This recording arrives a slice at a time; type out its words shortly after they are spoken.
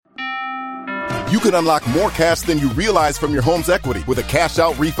You can unlock more cash than you realize from your home's equity with a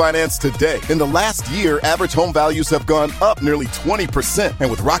cash-out refinance today. In the last year, average home values have gone up nearly 20%.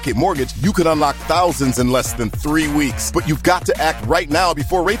 And with Rocket Mortgage, you could unlock thousands in less than 3 weeks. But you've got to act right now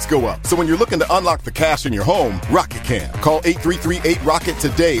before rates go up. So when you're looking to unlock the cash in your home, Rocket can. Call 833-8ROCKET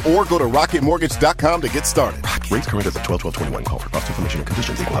today or go to rocketmortgage.com to get started. Rocket. Rates current as of 12/12/21. Call for cost information and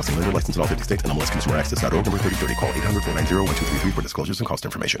conditions. Equal housing lender license in all 50 states. NMLSConsumerAccess.org. Number 3030. Call 800-490-1233 for disclosures and cost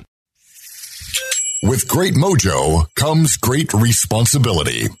information. With great mojo comes great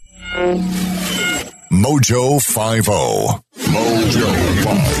responsibility. Mojo 50. Mojo 50.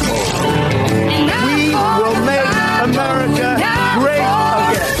 We will make America great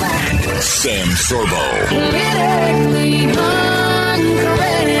again. Sam Sorbo.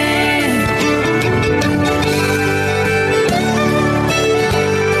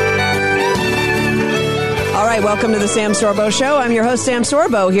 All right, welcome to the Sam Sorbo Show. I'm your host, Sam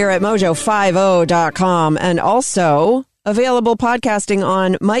Sorbo, here at mojo50.com, and also available podcasting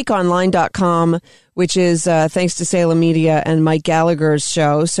on mikeonline.com, which is thanks to Salem Media and Mike Gallagher's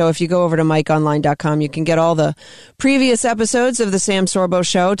show. So if you go over to mikeonline.com, you can get all the previous episodes of the Sam Sorbo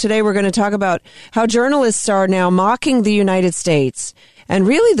Show. Today we're going to talk about how journalists are now mocking the United States and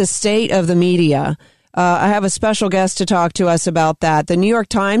really the state of the media. I have a special guest to talk to us about that. The New York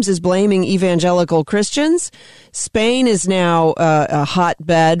Times is blaming evangelical Christians. Spain is now a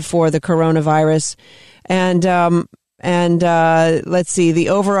hotbed for the coronavirus. And let's see, the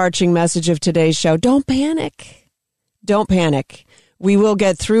overarching message of today's show, don't panic. Don't panic. We will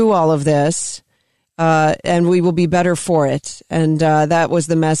get through all of this, and we will be better for it. And that was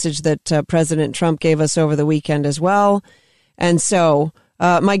the message that President Trump gave us over the weekend as well. And so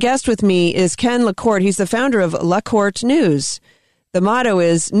my guest with me is Ken LaCorte. He's the founder of LaCorte News. The motto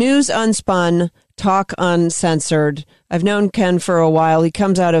is News Unspun, Talk Uncensored. I've known Ken for a while. He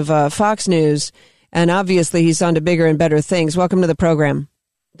comes out of Fox News, and obviously he's on to bigger and better things. Welcome to the program.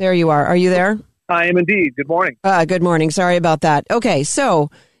 There you are. Are you there? I am indeed. Good morning. Good morning. Sorry about that. Okay, so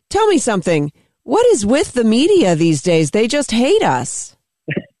tell me something. What is with the media these days? They just hate us.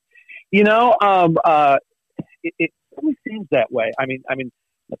 It always seems that way. I mean,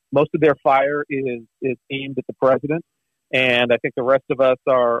 most of their fire is aimed at the president, and I think the rest of us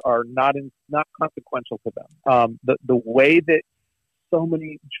are not consequential to them. The way that so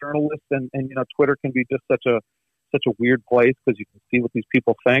many journalists and Twitter can be just such a weird place because you can see what these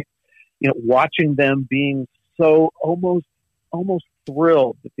people think. Watching them being so almost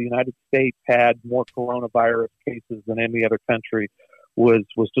thrilled that the United States had more coronavirus cases than any other country was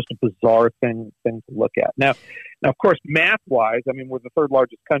just a bizarre thing to look at. Now, of course, math-wise, I mean, we're the third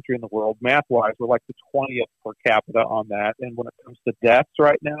largest country in the world. Math-wise, we're like the 20th per capita on that. And when it comes to deaths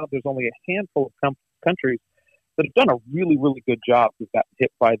right now, there's only a handful of countries that have done a really, really good job who've gotten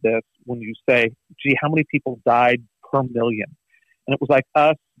hit by this. When you say, gee, how many people died per million? And it was like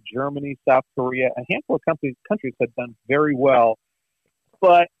us, Germany, South Korea, a handful of countries have done very well.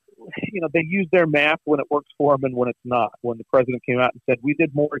 But they use their math when it works for them and when it's not. When the president came out and said, we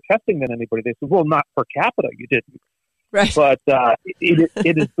did more testing than anybody, they said, well, not per capita, you didn't. Right. But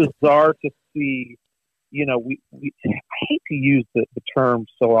it is bizarre to see, I hate to use the term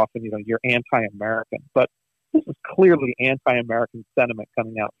so often, you're anti-American, but this is clearly anti-American sentiment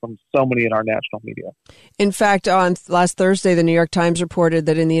coming out from so many in our national media. In fact, on last Thursday, the New York Times reported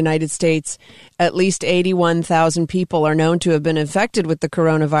that in the United States, at least 81,000 people are known to have been infected with the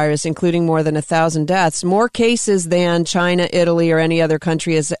coronavirus, including more than 1,000 deaths, more cases than China, Italy, or any other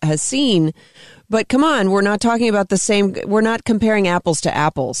country has seen. But come on, we're not talking about the same. We're not comparing apples to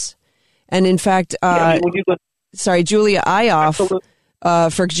apples. And in fact, Julia Ioffe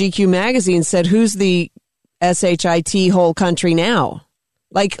for GQ magazine said, "Who's the SHIT whole country now?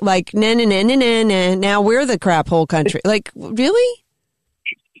 Like nah. Now we're the crap whole country. Like, really?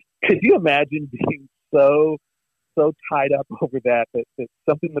 Could you imagine being so tied up over that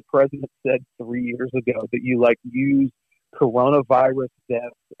something the president said 3 years ago that you use coronavirus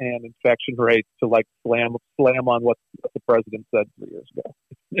deaths and infection rates to slam on what the president said 3 years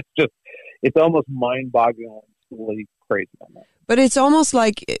ago? It's almost mind-bogglingly crazy on that. But it's almost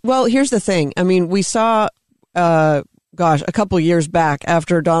like, well, here's the thing. I mean, we saw a couple years back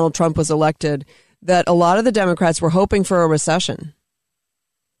after Donald Trump was elected, that a lot of the Democrats were hoping for a recession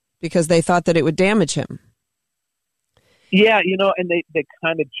because they thought that it would damage him. Yeah, and they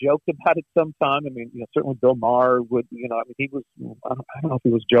kind of joked about it sometime. I mean, certainly Bill Maher would, he was, I don't know if he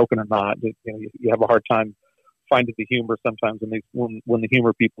was joking or not. You have a hard time finding the humor sometimes when the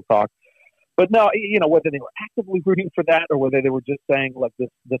humor people talk. But no, whether they were actively rooting for that or whether they were just saying,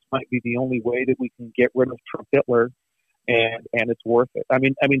 this might be the only way that we can get rid of Trump Hitler. and it's worth it. I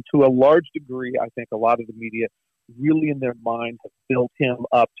mean, to a large degree, I think a lot of the media really in their mind have built him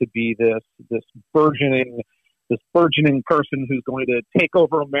up to be this burgeoning person who's going to take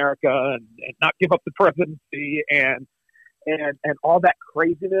over America and not give up the presidency and all that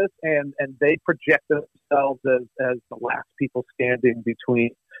craziness, and they project themselves as the last people standing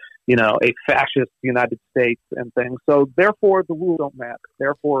between, a fascist United States and things. So therefore, the rules don't matter.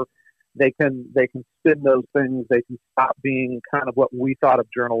 Therefore, they can spin those things. They can stop being kind of what we thought of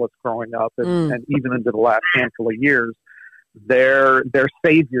journalists growing up, and even into the last handful of years, they're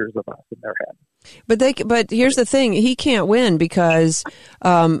saviors of us in their head. But here's the thing: he can't win because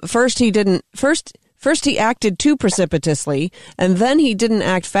First, he acted too precipitously, and then he didn't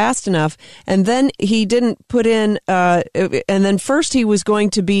act fast enough, and then he didn't put in, and then first he was going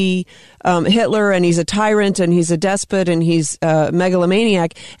to be Hitler, and he's a tyrant, and he's a despot, and he's a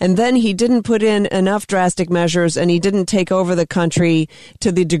megalomaniac, and then he didn't put in enough drastic measures, and he didn't take over the country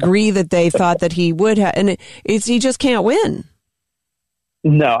to the degree that they thought that he would have, and he just can't win.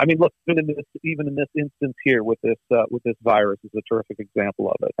 No, I mean, look, even in this instance here with this virus is a terrific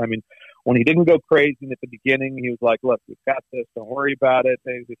example of it. I mean, when he didn't go crazy at the beginning, he was like, "Look, we've got this. Don't worry about it."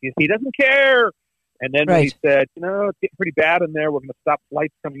 He doesn't care. And then when he said, "It's getting pretty bad in there. We're going to stop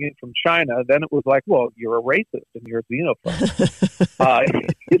flights coming in from China," then it was like, "Well, you're a racist and you're a xenophobe."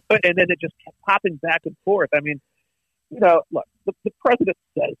 And then it just kept popping back and forth. I mean, look, the president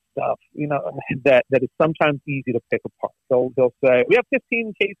says stuff, that is sometimes easy to pick apart. They'll say, "We have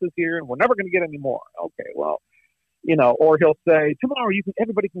 15 cases here and we're never going to get any more." Okay, well, or he'll say, "Tomorrow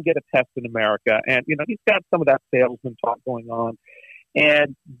everybody can get a test in America." And, he's got some of that salesman talk going on.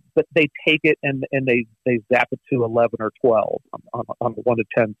 But they take it and they zap it to 11 or 12 on the 1 to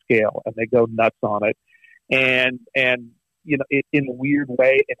 10 scale, and they go nuts on it. And in a weird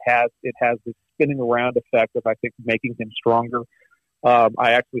way, it has this spinning around effect of, I think, making him stronger.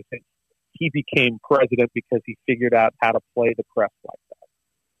 I actually think he became president because he figured out how to play the press like that.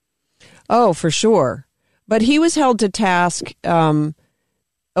 Oh, for sure. But he was held to task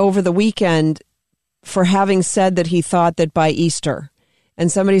over the weekend for having said that he thought that by Easter.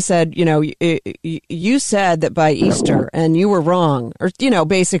 And somebody said, you said that by Easter and you were wrong, or,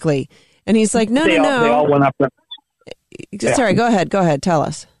 basically. And he's like, no. They all went up there. Sorry, go ahead. Tell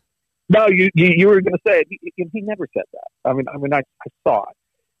us. No, you were going to say it. He never said that. I mean, I saw it.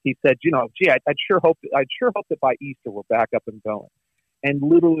 He said, I'd sure hope that by Easter we're back up and going. And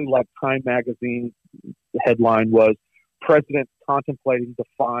literally, like Time magazine headline was, "President contemplating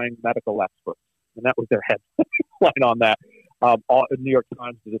defying medical experts," and that was their headline on that. New York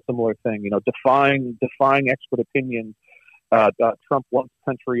Times did a similar thing. Defying expert opinions. Trump wants the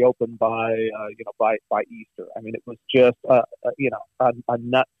country open by Easter. I mean, it was just a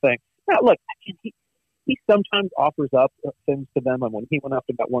nut thing. Now, look, he sometimes offers up things to them, and when he went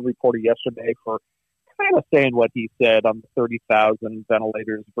after that one reporter yesterday for kind of saying what he said on the 30,000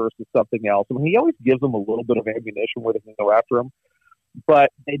 ventilators versus something else, I mean, he always gives them a little bit of ammunition where they can go after him,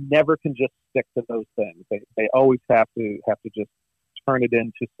 but they never can just stick to those things. They always have to just turn it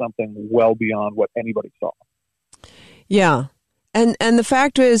into something well beyond what anybody saw. Yeah. And the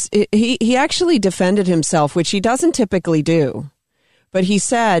fact is, he actually defended himself, which he doesn't typically do. But he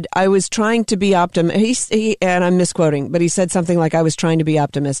said, "I was trying to be optimistic," and I'm misquoting, but he said something like, "I was trying to be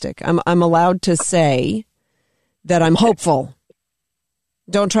optimistic. I'm allowed to say that I'm hopeful.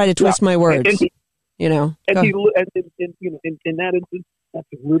 Don't try to twist my words." And in that instance, that's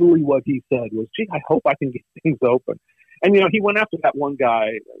literally what he said was, "Gee, I hope I can get things open." And, he went after that one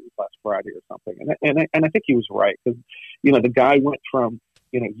guy last Friday or something. And I think he was right because, the guy went from,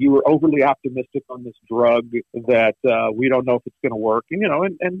 you were overly optimistic on this drug that we don't know if it's going to work.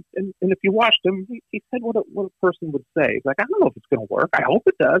 And if you watched him, he said what a person would say. He's like, "I don't know if it's going to work. I hope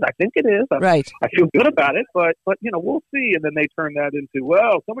it does. I think it is. Right. I feel good about it, but we'll see." And then they turn that into,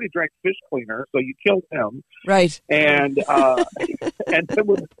 well, somebody drank fish cleaner, so you killed him. Right. And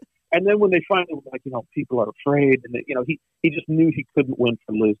and then when they finally were like, people are afraid, and he just knew he couldn't win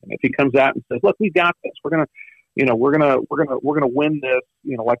for losing. If he comes out and says, "Look, we got this. We're gonna win this,"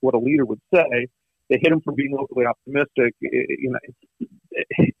 like what a leader would say, they hit him for being overly optimistic.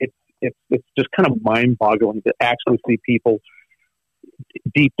 It's just kind of mind-boggling to actually see people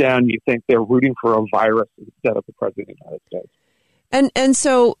deep down. You think they're rooting for a virus instead of the president of the United States. And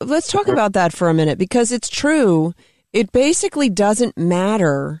so let's talk about that for a minute, because it's true. It basically doesn't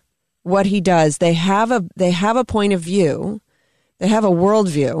matter what he does. They have a point of view. They have a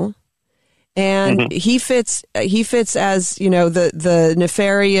worldview. And he fits as, the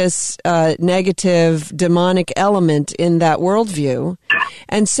nefarious, negative, demonic element in that worldview.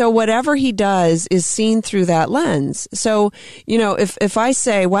 And so whatever he does is seen through that lens. So, if I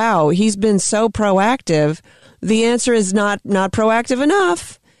say, wow, he's been so proactive, the answer is not proactive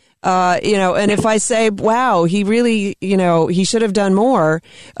enough. And if I say, wow, he really, he should have done more.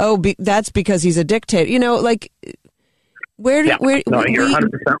 That's because he's a dictator. You're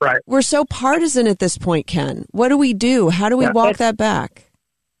 100% right. We're so partisan at this point, Ken. What do we do? How do we walk that back?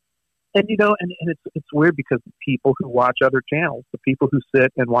 And it's weird because the people who watch other channels, the people who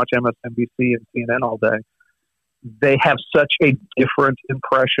sit and watch MSNBC and CNN all day, they have such a different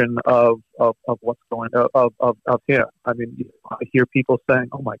impression of what's going of him. I mean, I hear people saying,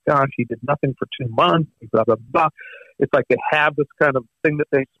 "Oh my gosh, he did nothing for 2 months." Blah blah blah. It's like they have this kind of thing that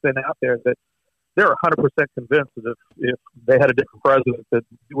they spin out there that they're 100% convinced that if they had a different president, that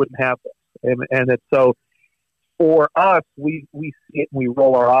we wouldn't have this. And it's so for us, we see it and we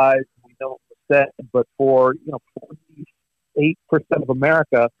roll our eyes. We know what was said, but for 48% of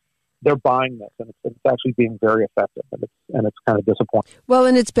America, they're buying this, and it's actually being very effective, and it's kind of disappointing. Well,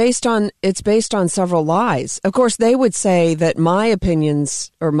 and it's based on several lies. Of course, they would say that my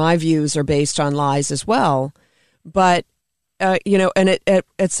opinions or my views are based on lies as well, but. And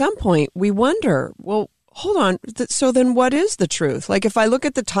at some point we wonder, well, hold on. So then what is the truth? Like if I look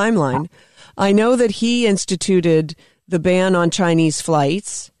at the timeline, I know that he instituted the ban on Chinese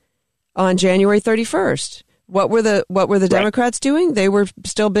flights on January 31st. What were the Democrats doing? They were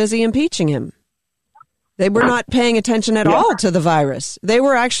still busy impeaching him. They were not paying attention at all to the virus. They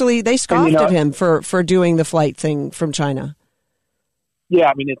scoffed at him for doing the flight thing from China. Yeah,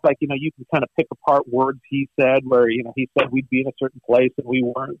 I mean, it's like, you can kind of pick apart words he said where, he said we'd be in a certain place and we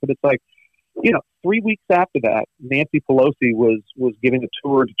weren't. But it's like, 3 weeks after that, Nancy Pelosi was giving a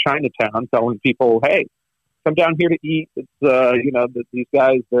tour to Chinatown telling people, hey, come down here to eat. It's, these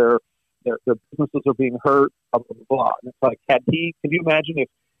guys, their businesses are being hurt, blah, blah, blah. And it's like, can you imagine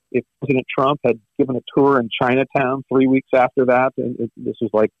if President Trump had given a tour in Chinatown 3 weeks after that? And this was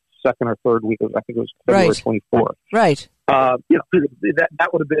like second or third week, I think it was February 24th. Right. That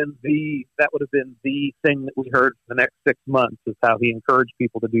would have been the thing that we heard for the next 6 months is how he encouraged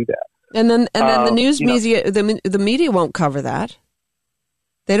people to do that. And then the news media, the media won't cover that.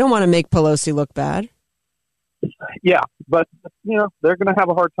 They don't want to make Pelosi look bad. Yeah, but they're going to have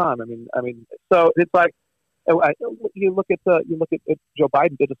a hard time. I mean, so it's like you look at Joe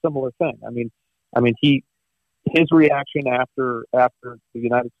Biden did a similar thing. I mean, his reaction after the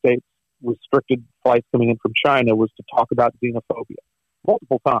United States restricted flights coming in from China was to talk about xenophobia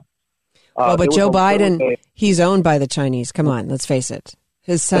multiple times. But Joe Biden, he's owned by the Chinese. Come on, let's face it.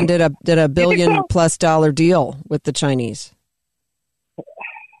 His son did a $1 billion+ deal with the Chinese.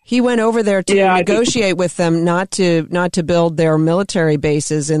 He went over there to negotiate with them not to build their military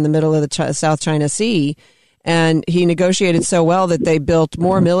bases in the middle of the South China Sea. And he negotiated so well that they built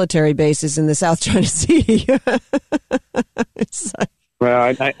more military bases in the South China Sea.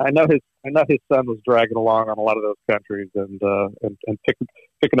 Well, I know his son was dragging along on a lot of those countries and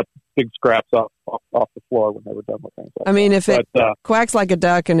picking up big scraps off the floor when they were done with things. I mean, if it quacks like a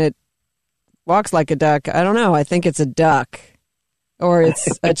duck and it walks like a duck, I don't know. I think it's a duck, or it's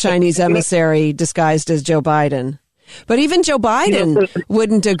a Chinese emissary disguised as Joe Biden. But even Joe Biden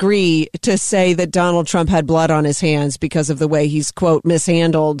wouldn't agree to say that Donald Trump had blood on his hands because of the way he's, quote,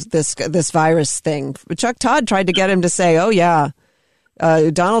 mishandled this virus thing. Chuck Todd tried to get him to say, oh, yeah,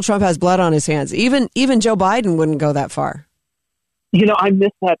 Donald Trump has blood on his hands. Even Joe Biden wouldn't go that far. I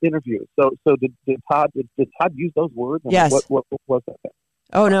missed that interview. So did Todd use those words? Yes. What was that?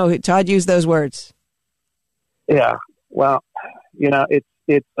 Oh, no, Todd used those words. Yeah. Well, it's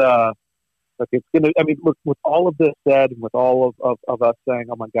going to, look, with all of this said and with all of us saying,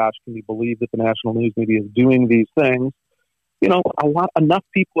 oh my gosh, can you believe that the national news media is doing these things? Enough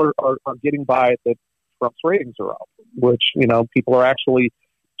people are getting by it that Trump's ratings are up, which, people are actually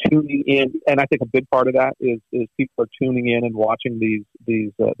tuning in. And I think a big part of that is people are tuning in and watching these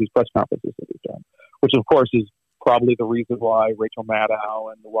press conferences that we've done, which of course is probably the reason why Rachel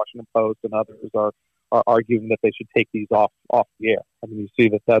Maddow and the Washington Post and others are arguing that they should take these off the air. I mean, you see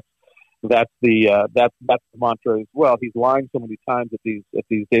that's the mantra as well. He's lying so many times at these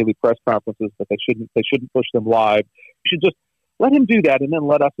daily press conferences that they shouldn't push them live. You should just let him do that and then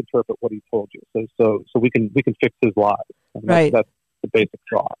let us interpret what he told you. So we can fix his lies. Right. That's the basic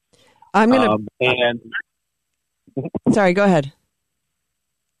thought. I'm gonna. Sorry, go ahead.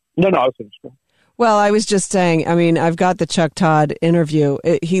 No, I was finished. Well, I was just saying, I've got the Chuck Todd interview.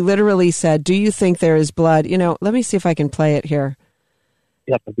 He literally said, do you think there is blood? Let me see if I can play it here.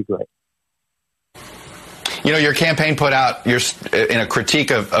 Yeah, that'd be great. your campaign put out in a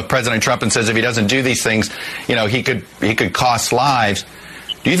critique of President Trump and says if he doesn't do these things, he could cost lives.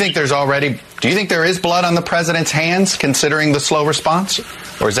 Do you think there is blood on the president's hands, considering the slow response?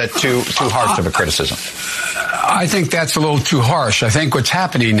 Or is that too harsh of a criticism? I think that's a little too harsh. I think what's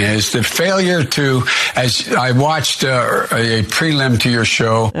happening is the failure to, as I watched a prelim to your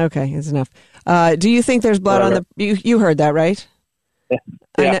show. Okay, it's enough. Do you think there's blood on the... You heard that, right?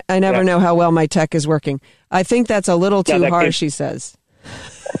 Yeah. I never know how well my tech is working. I think that's a little too harsh, he says.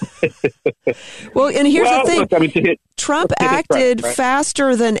 Well, and here's the thing. Look, Trump acted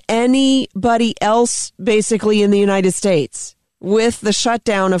faster than anybody else, basically, in the United States with the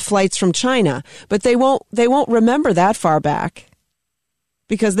shutdown of flights from China. But they won't remember that far back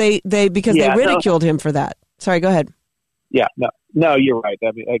because they ridiculed him for that. Sorry, go ahead. Yeah, no, you're right.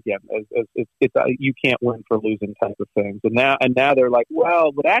 I mean, again, it's you can't win for losing type of things. And now they're like,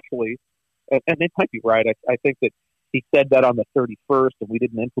 well, but actually, and they might be right. I think that he said that on the 31st, and we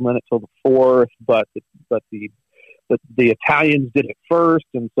didn't implement it till the 4th. But the Italians did it first,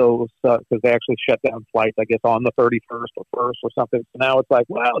 and so because they actually shut down flights, I guess, on the 31st or 1st or something. So now it's like,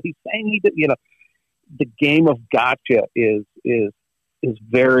 well, he's saying he did. The game of gotcha is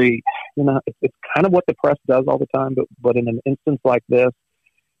very, it's kind of what the press does all the time. But in an instance like this,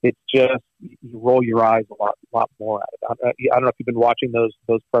 it's just you roll your eyes a lot more at it. I don't know if you've been watching those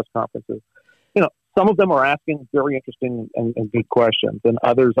press conferences. Some of them are asking very interesting and good questions, and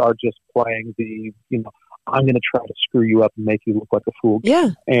others are just playing the, I'm going to try to screw you up and make you look like a fool.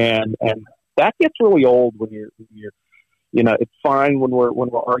 Yeah. And that gets really old when you're it's fine when we're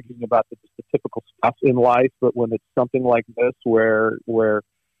arguing about the typical stuff in life, but when it's something like this where they're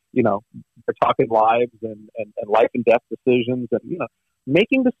talking lives and life and death decisions and,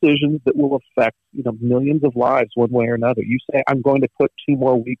 making decisions that will affect, millions of lives one way or another. You say, I'm going to put 2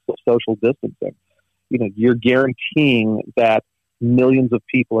 more weeks of social distancing. You're guaranteeing that millions of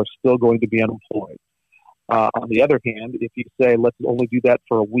people are still going to be unemployed. On the other hand, if you say, let's only do that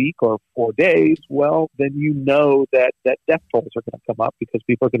for a week or 4 days, well, then that death tolls are going to come up because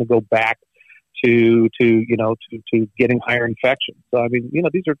people are going to go back to getting higher infections. So, I mean,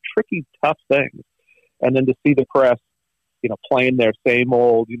 these are tricky, tough things. And then to see the press, playing their same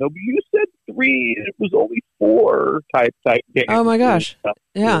old, you said 3, it was only 4 type game. Oh my gosh.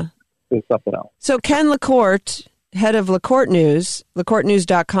 Yeah. Is something else. So Ken LaCorte, head of LaCorte News,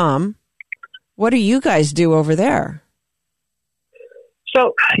 LaCorteNews.com, what do you guys do over there?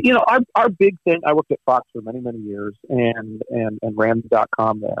 So, our big thing, I worked at Fox for many, many years and ran the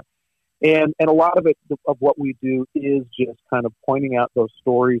 .com there. And a lot of it, of what we do is just kind of pointing out those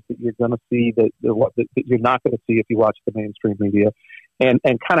stories that you're going to see that you're not going to see if you watch the mainstream media and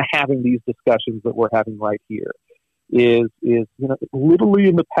kind of having these discussions that we're having right here is literally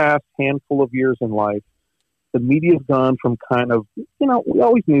in the past handful of years in life, the media's gone from kind of, we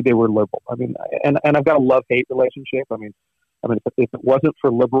always knew they were liberal. I mean, and I've got a love-hate relationship. I mean, if it wasn't for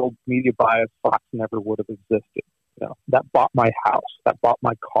liberal media bias, Fox never would have existed. That bought my house, that bought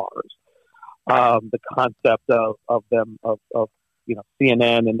my cars. The concept of them,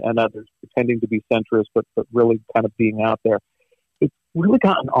 CNN and others pretending to be centrist, but really kind of being out there. It's really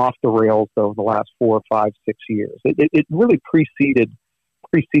gotten off the rails, though, in the last 4, 5, 6 years. It really preceded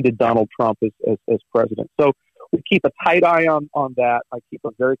Donald Trump as president. So we keep a tight eye on that. I keep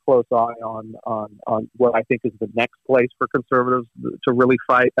a very close eye on what I think is the next place for conservatives to really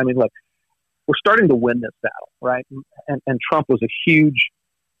fight. I mean, look, we're starting to win this battle, right? And Trump was a huge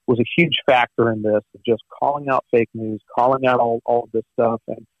factor in this, just calling out fake news, calling out all of this stuff,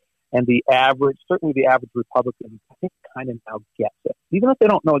 and certainly the average Republican, I think, kind of now gets it. Even if they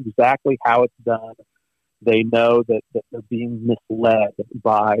don't know exactly how it's done, they know that they're being misled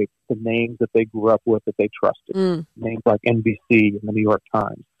by the names that they grew up with, that they trusted, names like NBC and the New York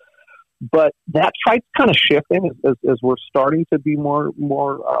Times. But that fight's kind of shifting as we're starting to be more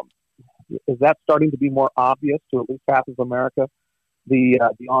is that starting to be more obvious to at least half of America? The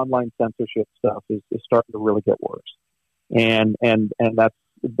online censorship stuff is starting to really get worse, and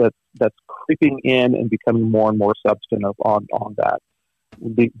that's creeping in and becoming more and more substantive on that.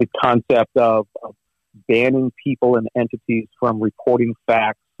 The concept of banning people and entities from reporting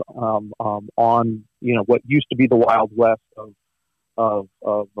facts on what used to be the Wild West of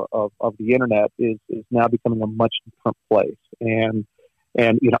the internet is now becoming a much different place. And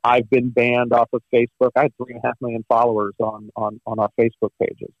I've been banned off of Facebook. I had 3.5 million followers on our Facebook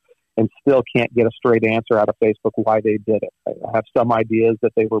pages, and still can't get a straight answer out of Facebook why they did it. I have some ideas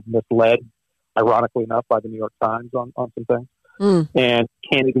that they were misled, ironically enough, by the New York Times on some things, and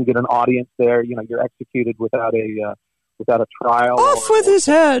can't even get an audience there. You're executed without a trial. Off with his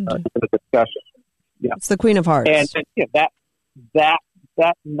head. A discussion. Yeah. It's the Queen of Hearts. And yeah,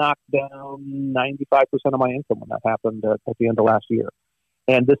 that knocked down 95% of my income when that happened at the end of last year.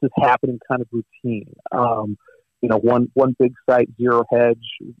 And this is happening kind of routine. One big site, Zero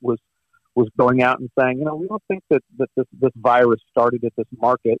Hedge, was going out and saying, we don't think that this virus started at this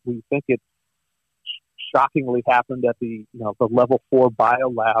market. We think it shockingly happened at the level 4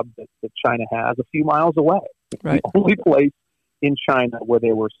 biolab that China has a few miles away. Right. The only place in China where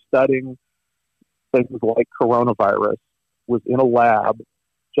they were studying things like coronavirus was in a lab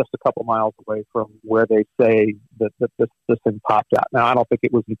just a couple miles away from where they say that this thing popped out. Now, I don't think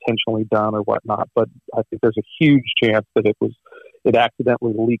it was intentionally done or whatnot, but I think there's a huge chance that it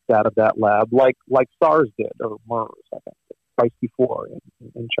accidentally leaked out of that lab, like SARS did, or MERS, I think, twice before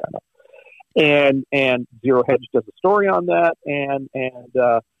in China. And Zero Hedge does a story on that,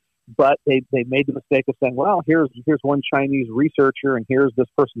 but they made the mistake of saying, well, here's one Chinese researcher, and here's this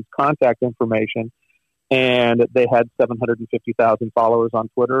person's contact information. And they had 750,000 followers on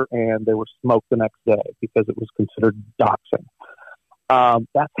Twitter, and they were smoked the next day because it was considered doxing.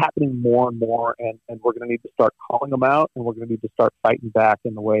 That's happening more and more, and we're going to need to start calling them out, and we're going to need to start fighting back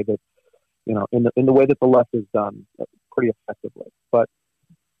in the way that, in the way that the left has done pretty effectively. But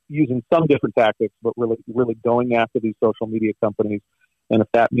using some different tactics, but really going after these social media companies. And if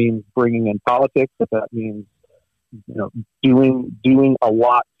that means bringing in politics, if that means doing a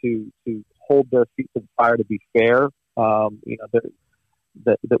lot to hold their feet to the fire to be fair, that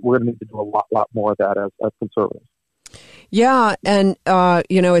we're going to need to do a lot more of that as conservatives. Yeah, and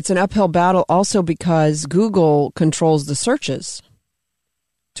it's an uphill battle also because Google controls the searches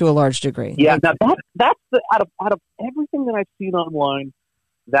to a large degree. Yeah, now that's the out of everything that I've seen online,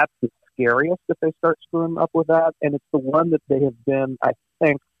 that's the scariest if they start screwing up with that, and it's the one that they have been, I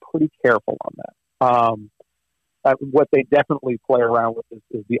think, pretty careful on that. What they definitely play around with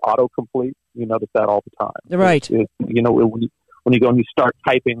is the autocomplete. You notice that all the time. Right. When you go and you start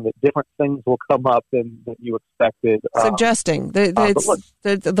typing, that different things will come up than you expected. Suggesting.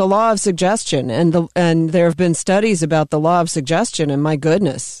 The law of suggestion. And there have been studies about the law of suggestion, and my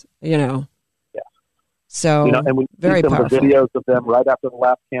goodness, Yeah. So, and we very see some powerful. of the videos of them right after the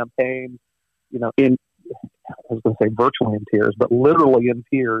last campaign, I was going to say virtually in tears, but literally in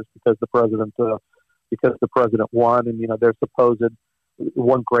tears because the president won, and their supposed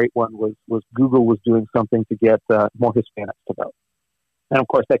one great one was Google was doing something to get more Hispanics to vote, and of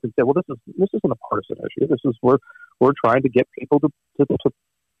course they can say, well, this isn't a partisan issue. This is we're trying to get people to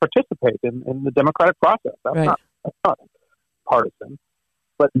participate in the democratic process. That's not partisan.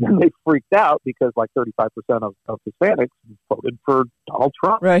 But then they freaked out because like 35% of Hispanics voted for Donald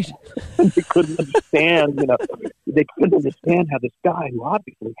Trump. Right. And they couldn't understand, they couldn't understand how this guy who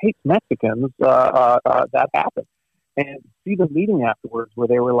obviously hates Mexicans, that happened. And see the meeting afterwards where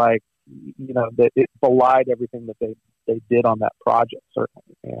they were like, that it belied everything that they did on that project, certainly.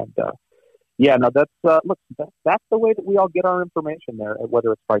 And, that's the way that we all get our information there,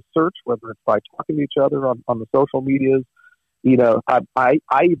 whether it's by search, whether it's by talking to each other on the social medias. I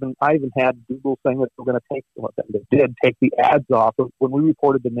even had Google saying that we're going to take, they did take the ads off when we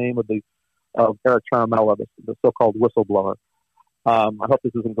reported the name of Eric Charamella, the so-called whistleblower. I hope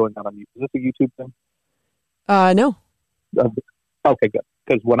this isn't going on YouTube. Is this a YouTube thing? No. Okay, good.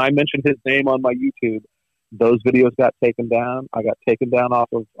 Because when I mentioned his name on my YouTube, those videos got taken down. I got taken down off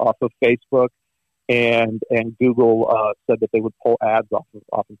of Facebook, and Google said that they would pull ads off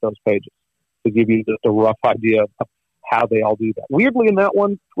of those pages to give you just a rough idea of how they all do that. Weirdly, in that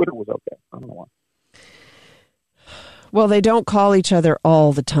one, Twitter was okay. I don't know why. Well, they don't call each other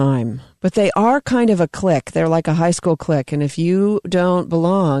all the time, but they are kind of a clique. They're like a high school clique, and if you don't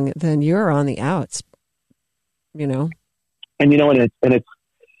belong, then you're on the outs. And it's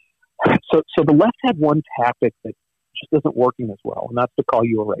so the left had one tactic that just isn't working as well, and that's to call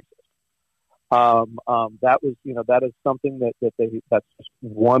you a racist. That is something that's just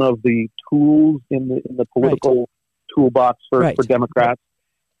one of the tools in the political toolbox for Democrats,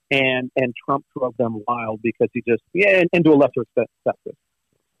 and Trump drove them wild because he just and to a lesser extent sexist,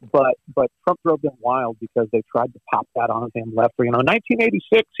 but Trump drove them wild because they tried to pop that on him left. In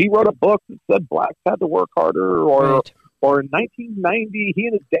 1986 he wrote a book that said blacks had to work harder, or in 1990 he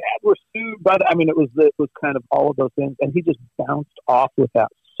and his dad were sued by it was kind of all of those things, and he just bounced off with that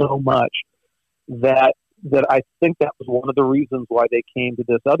so much that I think that was one of the reasons why they came to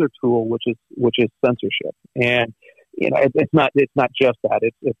this other tool, which is censorship. And it's not just that.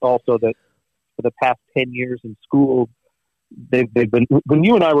 It's also that for the past 10 years in school, they've been, when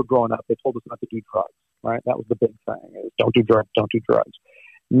you and I were growing up, they told us not to do drugs, right? That was the big thing. Is don't do drugs.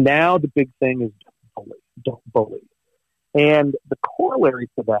 Now the big thing is don't bully. And the corollary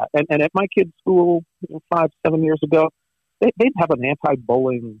to that, and at my kids' school 5-7 years ago, they'd have an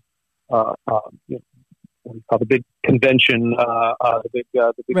anti-bullying, what do you call the big convention, the big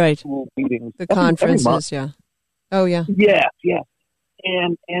right. school meetings, the conferences, yeah. Oh, yeah. Yeah.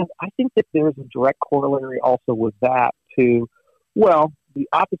 And I think that there's a direct corollary also with that to, well, the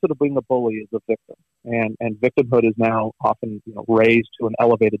opposite of being a bully is a victim, and victimhood is now often raised to an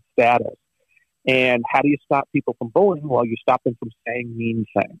elevated status. And how do you stop people from bullying? Well, you stop them from saying mean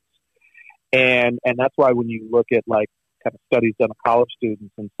things. And that's why when you look at like kind of studies done on college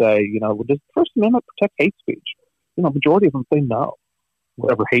students and say, well, does the First Amendment protect hate speech? Majority of them say no,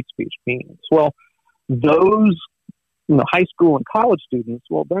 whatever hate speech means. Well, those high school and college students,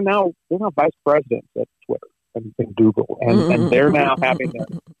 well, they're now vice presidents at Twitter and Google, and they're now having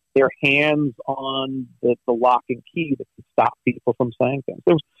their hands on the lock and key that can stop people from saying things.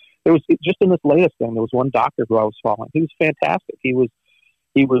 There was just in this latest thing, there was one doctor who I was following. He was fantastic. He was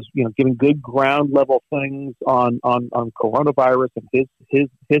giving good ground level things on coronavirus and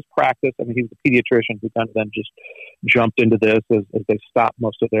his practice. I mean, he was a pediatrician who kind of then just jumped into this as they stopped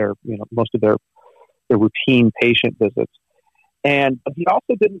most of their routine patient visits. And he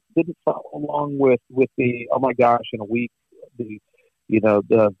also didn't follow along with the, oh my gosh, in a week the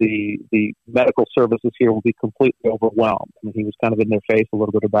medical services here will be completely overwhelmed. I mean, he was kind of in their face a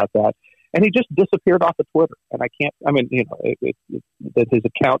little bit about that, and he just disappeared off of Twitter. And that his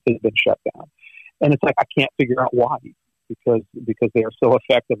account has been shut down, and it's like I can't figure out why, because they are so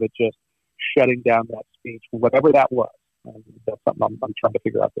effective at just shutting down that speech, whatever that was. And that's something I'm trying to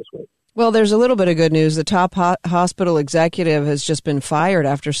figure out this week. Well, there's a little bit of good news. The top hospital executive has just been fired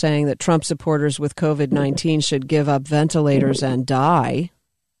after saying that Trump supporters with COVID-19 should give up ventilators and die.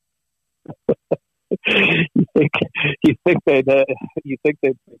 You think they'd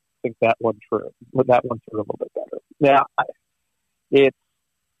think that one through? That one through a little bit better. Yeah, it's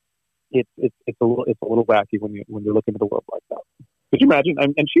a little wacky when you look into the world like that. Could you imagine?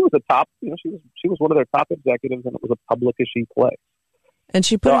 And she was a top, she was one of their top executives, and it was a public-ish place. And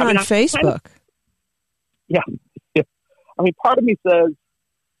she put it on Facebook. Yeah. I mean, part of me says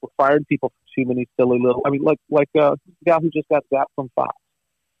we're firing people for too many silly little. I mean, like the guy who just got zapped from Fox.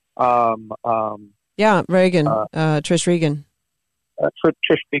 Yeah, Reagan, Trish Regan.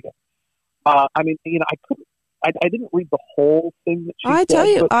 Trish Regan. I mean, I didn't read the whole thing that she said. I tell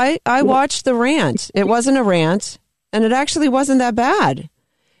you, I watched the rant. It wasn't a rant. And it actually wasn't that bad.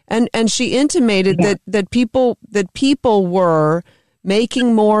 And she intimated that people were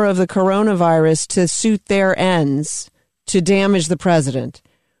making more of the coronavirus to suit their ends, to damage the president,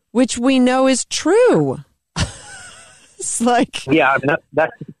 which we know is true. It's like, yeah, I mean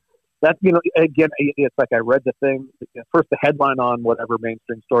that's again, it's like I read the thing first. The headline on whatever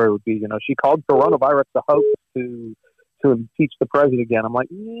mainstream story would be, she called coronavirus a hoax to impeach the president again. I'm like,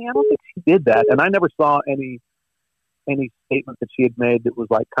 yeah, I don't think she did that, and I never saw any statement that she had made that was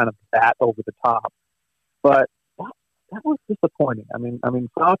like kind of that over the top. But that was disappointing. I mean,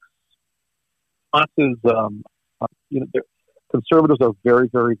 Fox's, conservatives are very,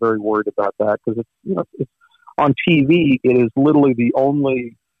 very, very worried about that because it's on TV. It is literally the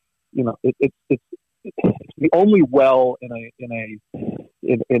only, it's the only well in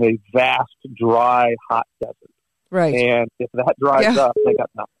a vast, dry, hot desert. Right. And if that dries up, they got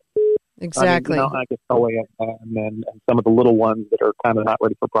nothing. Exactly. I guess OAM and some of the little ones that are kind of not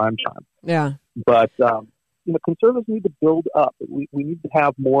ready for prime time. Yeah. But, conservatives need to build up. We need to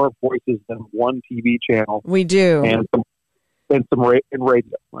have more voices than one TV channel. We do. And some radio.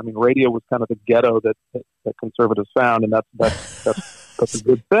 I mean, radio was kind of the ghetto that conservatives found, and that's a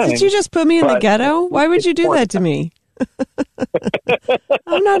good thing. Did you just put me in the ghetto? Why would you do that to me?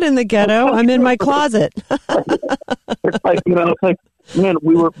 I'm not in the ghetto. I'm in my closet. It's like, man,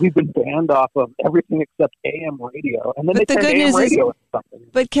 we've been banned off of everything except AM radio, and then they turned AM radio into something.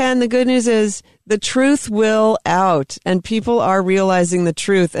 But Ken, the good news is the truth will out, and people are realizing the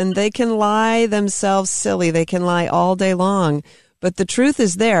truth, and they can lie themselves silly. They can lie all day long. But the truth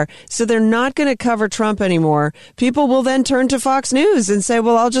is there. So they're not going to cover Trump anymore. People will then turn to Fox News and say,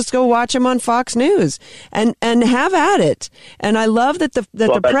 well, I'll just go watch him on Fox News and have at it. And I love that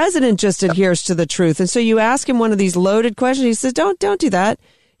the president just adheres to the truth. And so you ask him one of these loaded questions. He says, don't do that.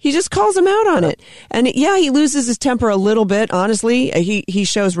 He just calls him out on it. And yeah, he loses his temper a little bit. Honestly, he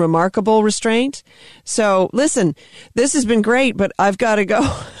shows remarkable restraint. So listen, this has been great, but I've got to go.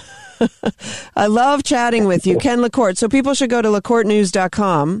 I love chatting with you, Ken LaCorte. So people should go to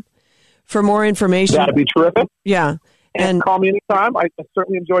LaCorteNews.com for more information. That'd be terrific. Yeah. And call me anytime. I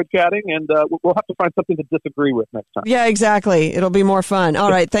certainly enjoyed chatting, and we'll have to find something to disagree with next time. Yeah, exactly. It'll be more fun.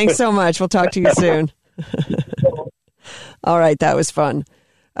 All right. Thanks so much. We'll talk to you soon. All right, that was fun.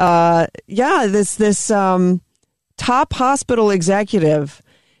 This top hospital executive,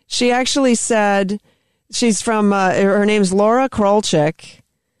 she actually said, she's from, her name's Laura Krolczyk.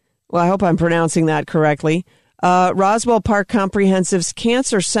 Well, I hope I'm pronouncing that correctly. Roswell Park Comprehensive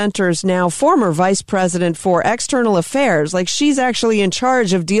Cancer Center's now former vice president for external affairs. Like, she's actually in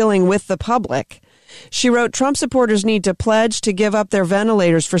charge of dealing with the public. She wrote, Trump supporters need to pledge to give up their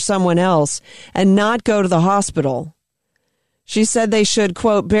ventilators for someone else and not go to the hospital. She said they should,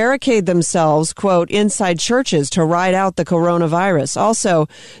 quote, barricade themselves, quote, inside churches to ride out the coronavirus. Also,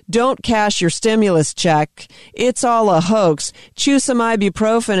 don't cash your stimulus check. It's all a hoax. Chew some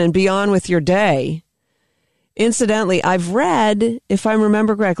ibuprofen and be on with your day. Incidentally, I've read, if I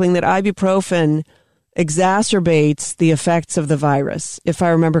remember correctly, that ibuprofen exacerbates the effects of the virus, if I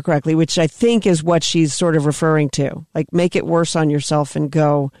remember correctly, which I think is what she's sort of referring to. Like, make it worse on yourself and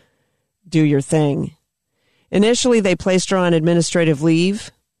go do your thing. Initially, they placed her on administrative leave,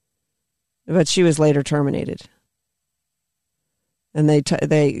 but she was later terminated. And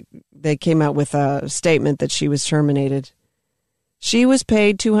they came out with a statement that she was terminated. She was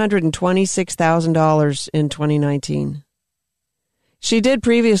paid $226,000 in 2019. She did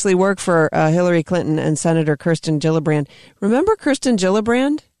previously work for Hillary Clinton and Senator Kirsten Gillibrand. Remember Kirsten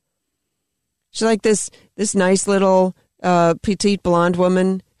Gillibrand? She's like this nice little petite blonde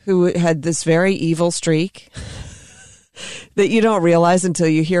woman who had this very evil streak that you don't realize until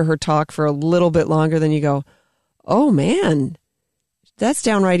you hear her talk for a little bit longer. Then you go, oh, man, that's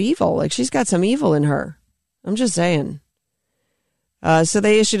downright evil. Like, she's got some evil in her. I'm just saying. So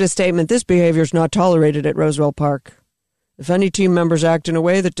they issued a statement. This behavior is not tolerated at Roswell Park. If any team members act in a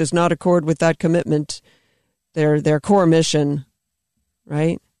way that does not accord with that commitment, their core mission,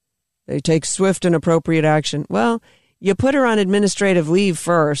 right? They take swift and appropriate action. Well, you put her on administrative leave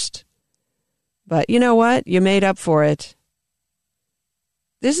first, but you know what? You made up for it.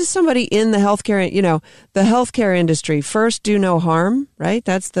 This is somebody in the healthcare, the healthcare industry. First, do no harm, right?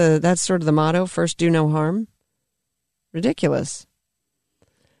 That's sort of the motto. First, do no harm. Ridiculous.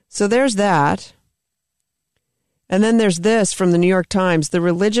 So there's that. And then there's this from the New York Times. The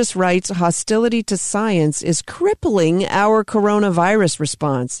religious right's hostility to science is crippling our coronavirus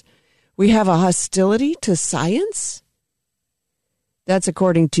response. We have a hostility to science? That's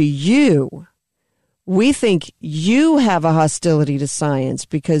according to you. We think you have a hostility to science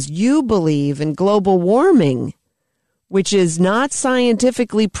because you believe in global warming, which is not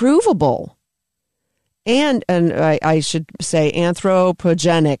scientifically provable. And I should say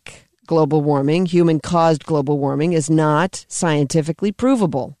anthropogenic global warming, human-caused global warming, is not scientifically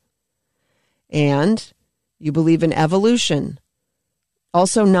provable. And you believe in evolution,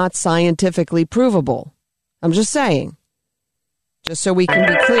 also not scientifically provable. I'm just saying, just so we can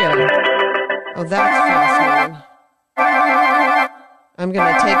be clear. Oh, that's fascinating. I'm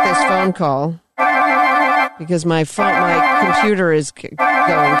going to take this phone call because my computer is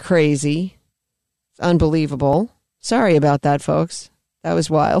going crazy. It's unbelievable. Sorry about that, folks. That was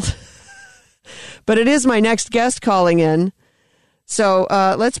wild. But it is my next guest calling in. So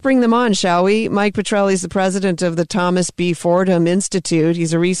let's bring them on, shall we? Mike Petrilli is the president of the Thomas B. Fordham Institute.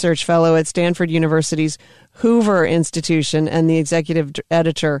 He's a research fellow at Stanford University's Hoover Institution and the executive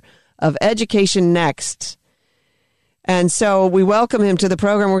editor of Education Next. And so we welcome him to the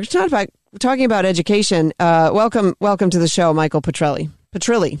program. We're talking about education. Welcome to the show, Michael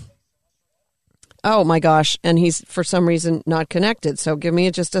Petrilli. Oh, my gosh. And he's, for some reason, not connected. So give me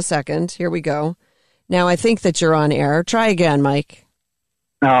just a second. Here we go. Now, I think that you're on air. Try again, Mike.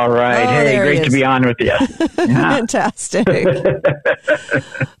 All right. Hey, great to be on with you. Fantastic.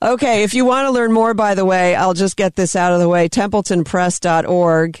 Okay, if you want to learn more, by the way, I'll just get this out of the way.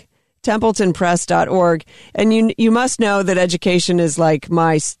 TempletonPress.org. TempletonPress.org. And you must know that education is like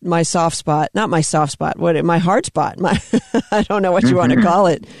my soft spot. Not my soft spot. My hard spot. I don't know what you want to call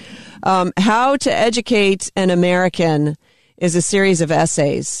it. How to Educate an American is a series of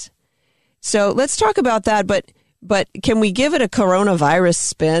essays. So let's talk about that, but can we give it a coronavirus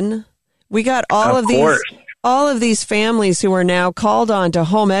spin? We got all of these families who are now called on to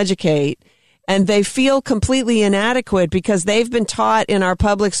home educate, and they feel completely inadequate because they've been taught in our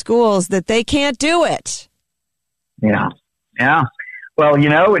public schools that they can't do it. Yeah. Well,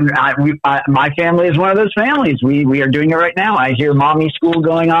 my family is one of those families. We are doing it right now. I hear mommy school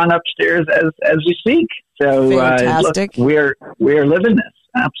going on upstairs as we speak. So fantastic. Look, we're living this.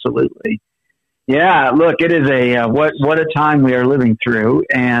 Absolutely. Yeah, look, it is what a time we are living through.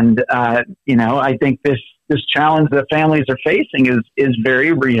 And, I think this challenge that families are facing is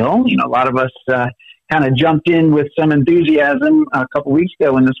very real. A lot of us kind of jumped in with some enthusiasm a couple weeks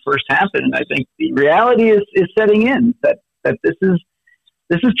ago when this first happened. And I think the reality is setting in that this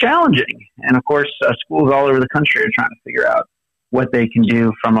is challenging. And of course, schools all over the country are trying to figure out what they can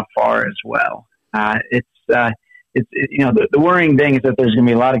do from afar as well. The worrying thing is that there's going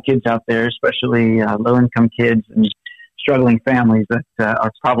to be a lot of kids out there, especially low-income kids and struggling families that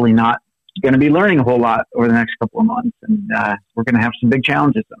are probably not going to be learning a whole lot over the next couple of months, and we're going to have some big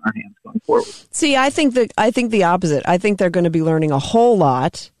challenges on our hands going forward. See, I think the opposite. I think they're going to be learning a whole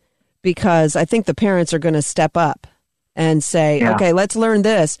lot because I think the parents are going to step up and say, okay, let's learn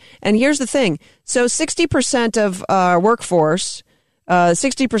this. And here's the thing. So 60% of our workforce,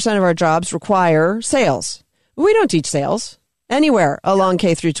 60% of our jobs require sales. We don't teach sales anywhere along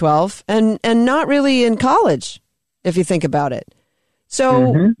K through 12 and not really in college, if you think about it.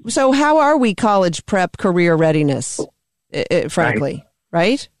 So so how are we college prep career readiness, frankly,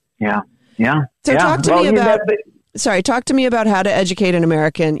 right? Yeah. So talk to me about how to educate an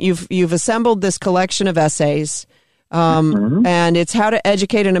American. You've assembled this collection of essays. And it's How to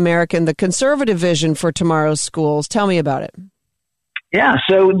Educate an American, the conservative vision for tomorrow's schools. Tell me about it. Yeah,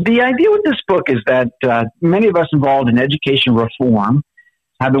 so the idea with this book is that many of us involved in education reform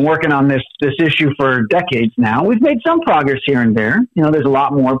have been working on this issue for decades now. We've made some progress here and there. There's a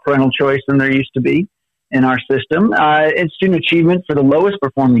lot more parental choice than there used to be in our system. And student achievement for the lowest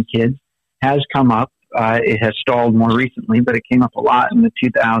performing kids has come up. It has stalled more recently, but it came up a lot in the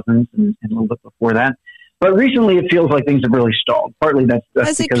 2000s and a little bit before that. But recently, it feels like things have really stalled. Partly that's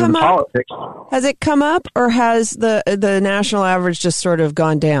because of the politics. Has it come up, or has the national average just sort of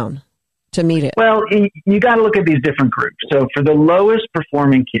gone down to meet it? Well, you got to look at these different groups. So for the lowest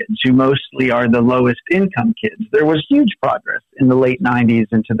performing kids, who mostly are the lowest income kids, there was huge progress in the late 90s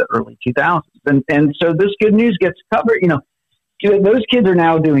into the early 2000s. And so this good news gets covered. Those kids are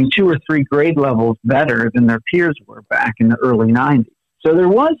now doing 2 or 3 grade levels better than their peers were back in the early 90s. So there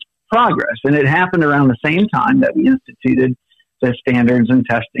was progress, and it happened around the same time that we instituted the standards and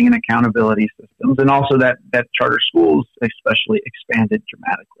testing and accountability systems, and also that charter schools especially expanded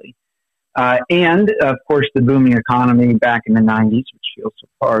dramatically. And of course, the booming economy back in the 90s, which feels so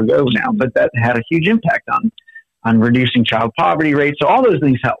far ago now, but that had a huge impact on reducing child poverty rates. So all those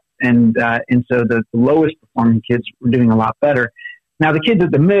things helped, and so the lowest performing kids were doing a lot better. Now the kids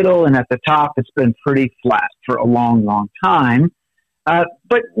at the middle and at the top, it's been pretty flat for a long, long time.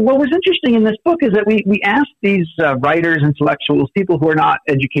 But what was interesting in this book is that we asked these writers, intellectuals, people who are not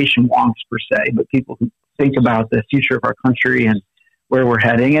education wonks per se, but people who think about the future of our country and where we're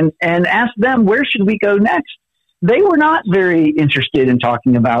heading, and asked them, where should we go next? They were not very interested in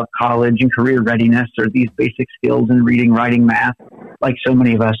talking about college and career readiness or these basic skills in reading, writing, math, like so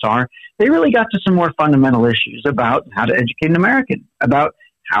many of us are. They really got to some more fundamental issues about how to educate an American, about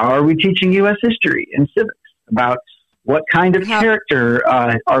how are we teaching U.S. history and civics, about what kind of character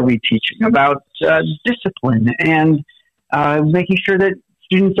are we teaching, about discipline, and making sure that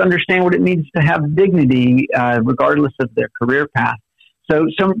students understand what it means to have dignity regardless of their career path. So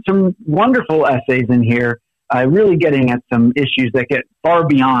some wonderful essays in here, really getting at some issues that get far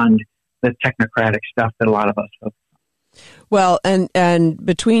beyond the technocratic stuff that a lot of us focus on. Well, and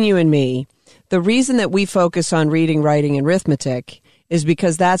between you and me, the reason that we focus on reading, writing, and arithmetic is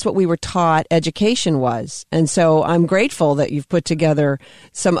because that's what we were taught education was. And so I'm grateful that you've put together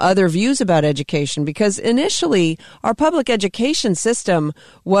some other views about education, because initially our public education system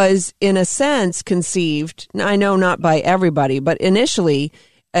was, in a sense, conceived, I know not by everybody, but initially,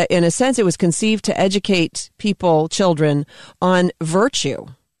 in a sense, it was conceived to educate people, children, on virtue.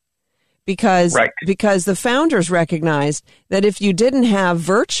 Because the founders recognized that if you didn't have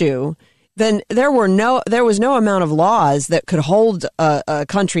virtue, then there was no amount of laws that could hold a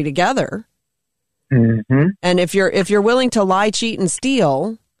country together. Mm-hmm. And if you're willing to lie, cheat, and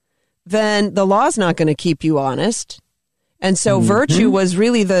steal, then the law's not going to keep you honest. And so virtue was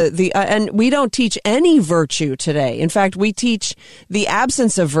really and we don't teach any virtue today. In fact, we teach the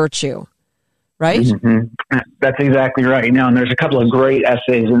absence of virtue, right? Mm-hmm. That's exactly right. Now, and there's a couple of great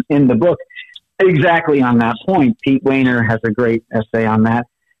essays in the book exactly on that point. Pete Weiner has a great essay on that.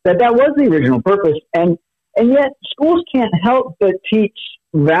 That was the original purpose. And yet schools can't help but teach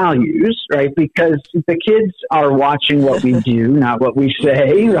values, right? Because the kids are watching what we do, not what we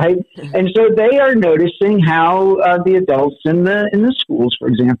say, right? And so they are noticing how the adults in the schools, for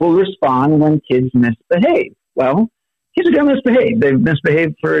example, respond when kids misbehave. Well, kids are going to misbehave. They've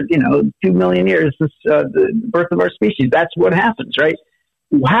misbehaved for, 2 million years since the birth of our species. That's what happens, right?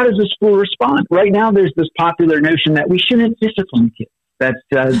 How does the school respond? Right now, there's this popular notion that we shouldn't discipline kids, that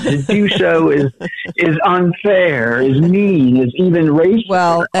to do so is unfair, is mean, is even racist.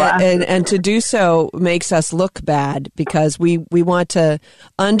 Well, and to do so makes us look bad because we want to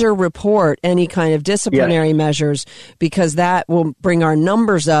underreport any kind of disciplinary measures because that will bring our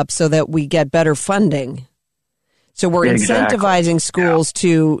numbers up so that we get better funding. So we're incentivizing schools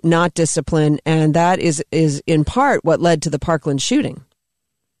to not discipline, and that is in part what led to the Parkland shooting.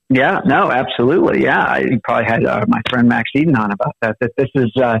 Yeah, no, absolutely. Yeah, I probably had my friend Max Eden on about that. That this is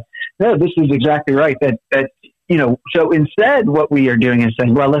this is exactly right. That so instead, what we are doing is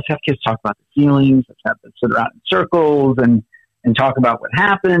saying, well, let's have kids talk about the feelings. Let's have them sit around in circles and talk about what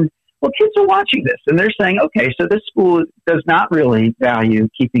happened. Well, kids are watching this and they're saying, okay, so this school does not really value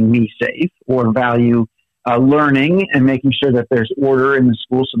keeping me safe or value learning and making sure that there's order in the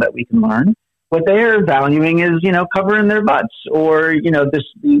school so that we can learn. What they're valuing is, covering their butts or,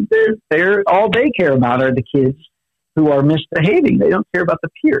 they're all they care about are the kids who are misbehaving. They don't care about the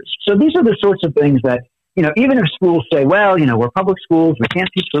peers. So these are the sorts of things that, even if schools say, well, we're public schools, we can't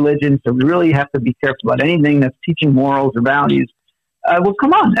teach religion, so we really have to be careful about anything that's teaching morals or values. Well,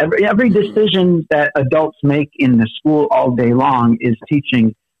 come on. Every decision that adults make in the school all day long is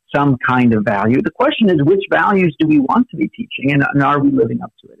teaching some kind of value. The question is, which values do we want to be teaching, and are we living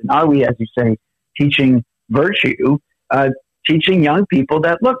up to it? And are we, as you say, teaching virtue, teaching young people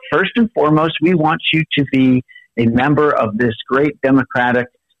that, look, first and foremost, we want you to be a member of this great democratic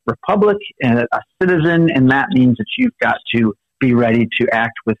republic and a citizen, and that means that you've got to be ready to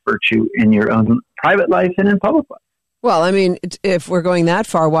act with virtue in your own private life and in public life. Well, I mean, if we're going that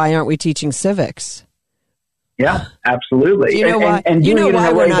far, why aren't we teaching civics? Yeah, absolutely. You know why? And you know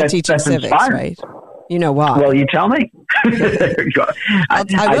why we're not that's teaching civics, inspiring. right? You know why? Well, you tell me. I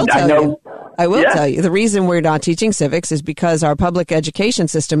will tell you. I will tell you. The reason we're not teaching civics is because our public education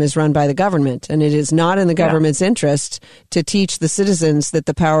system is run by the government, and it is not in the government's interest to teach the citizens that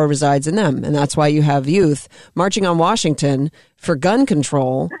the power resides in them. And that's why you have youth marching on Washington for gun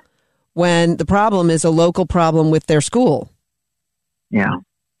control when the problem is a local problem with their school.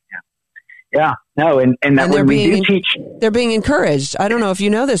 Yeah, no, and that when we do teach, they're being encouraged. I don't know if you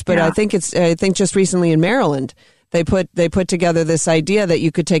know this, but I think just recently in Maryland, they put together this idea that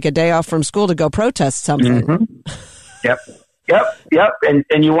you could take a day off from school to go protest something. Mm-hmm. Yep.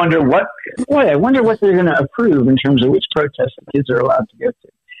 And you wonder I wonder what they're going to approve in terms of which protests the kids are allowed to go to.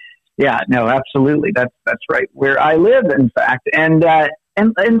 Yeah, no, absolutely. That's right. Where I live, in fact, and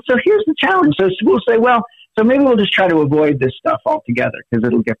so here's the challenge. So schools say, well, so maybe we'll just try to avoid this stuff altogether because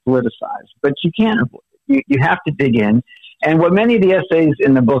it'll get politicized. But you can't avoid it. You have to dig in. And what many of the essays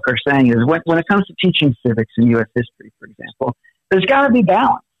in the book are saying is when it comes to teaching civics in U.S. history, for example, there's got to be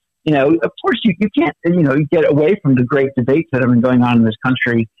balance. Of course, you can't, you get away from the great debates that have been going on in this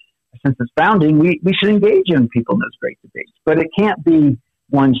country since its founding. We should engage young people in those great debates. But it can't be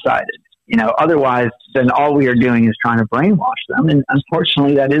one-sided. Otherwise, then all we are doing is trying to brainwash them. And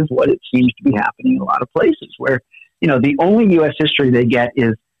unfortunately, that is what it seems to be happening in a lot of places where, the only U.S. history they get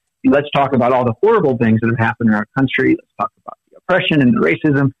is, let's talk about all the horrible things that have happened in our country. Let's talk about the oppression and the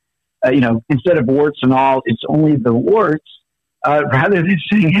racism. Instead of warts and all, it's only the warts, rather than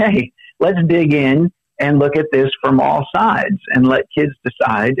saying, hey, let's dig in and look at this from all sides and let kids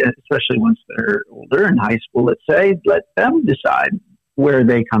decide, especially once they're older in high school, let's say, let them decide where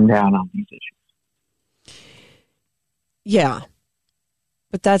they come down on these issues. Yeah.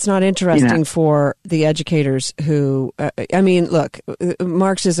 But that's not interesting for the educators who, look,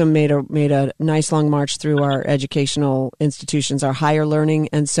 Marxism made a nice long march through our educational institutions, our higher learning,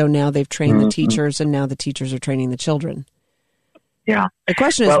 and so now they've trained the teachers, and now the teachers are training the children. Yeah. The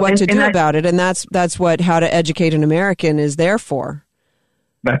question is what to do about it, and that's what How to Educate an American is there for.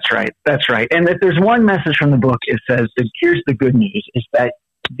 That's right. And if there's one message from the book, it says that here's the good news, is that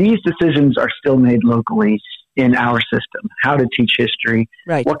these decisions are still made locally in our system, how to teach history,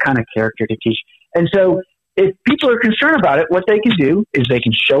 what kind of character to teach. And so if people are concerned about it, what they can do is they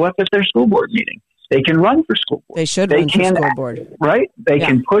can show up at their school board meeting. They can run for school board. They should run for school board. Right? They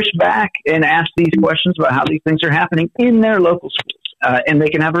can push back and ask these questions about how these things are happening in their local schools, and they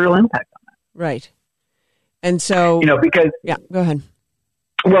can have a real impact on that. Right. And so... because... Yeah, go ahead.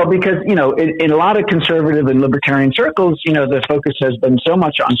 Well, because, in a lot of conservative and libertarian circles, the focus has been so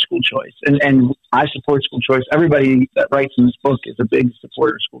much on school choice. And I support school choice. Everybody that writes in this book is a big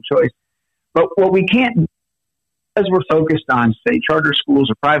supporter of school choice. But what we can't, as we're focused on, say, charter schools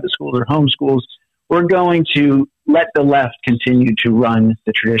or private schools or home schools, we're going to let the left continue to run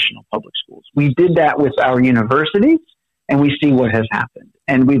the traditional public schools. We did that with our universities, and we see what has happened.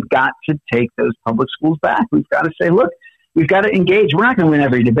 And we've got to take those public schools back. We've got to say, look, we've got to engage. We're not going to win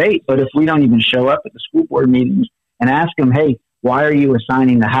every debate, but if we don't even show up at the school board meetings and ask them, hey, why are you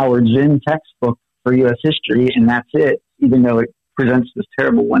assigning the Howard Zinn textbook for U.S. history and that's it, even though it presents this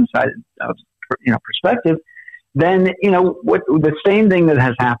terrible one-sided perspective, then, what the same thing that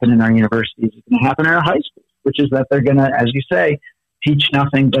has happened in our universities is going to happen in our high schools, which is that they're going to, as you say, teach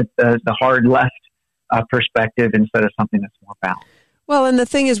nothing but the hard left perspective instead of something that's more balanced. Well, and the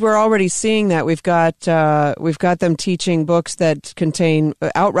thing is, we're already seeing that we've got them teaching books that contain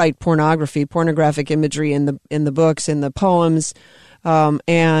outright pornographic imagery in the books, in the poems,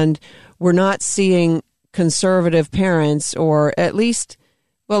 and we're not seeing conservative parents, or at least,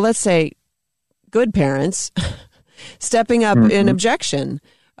 well, let's say, good parents, stepping up in objection.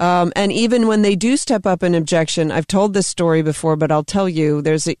 And even when they do step up in objection, I've told this story before, but I'll tell you,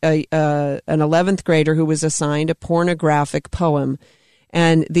 there's an 11th grader who was assigned a pornographic poem.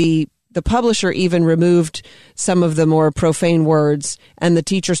 And the publisher even removed some of the more profane words, and the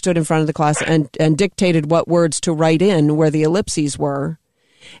teacher stood in front of the class and dictated what words to write in where the ellipses were.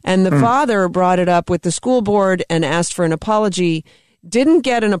 And the father brought it up with the school board and asked for an apology, didn't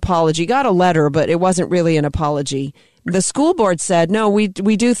get an apology, got a letter, but it wasn't really an apology. The school board said, no, we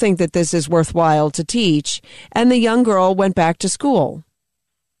do think that this is worthwhile to teach, and the young girl went back to school.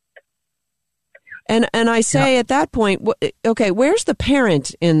 And I say at that point, okay, where's the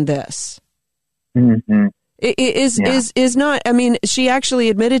parent in this? Mm-hmm. Is not, I mean, she actually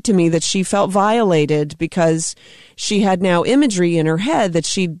admitted to me that she felt violated because she had now imagery in her head that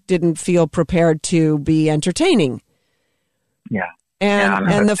she didn't feel prepared to be entertaining. Yeah.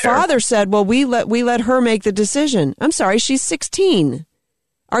 And the father said, well, we let her make the decision. I'm sorry, she's 16.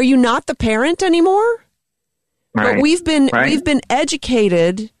 Are you not the parent anymore? Right. But we've been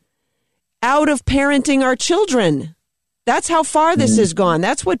educated out of parenting our children. That's how far this has gone.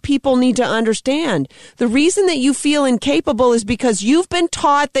 That's what people need to understand. The reason that you feel incapable is because you've been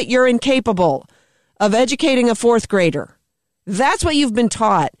taught that you're incapable of educating a fourth grader. That's what you've been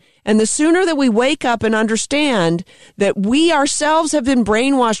taught. And the sooner that we wake up and understand that we ourselves have been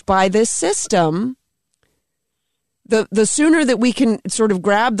brainwashed by this system, the sooner that we can sort of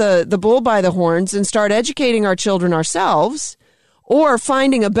grab the bull by the horns and start educating our children ourselves, or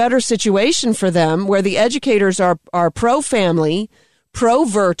finding a better situation for them where the educators are pro-family,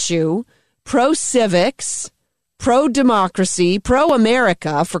 pro-virtue, pro-civics, pro-democracy,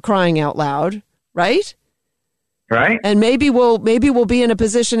 pro-America, for crying out loud, right? Right. And maybe we'll be in a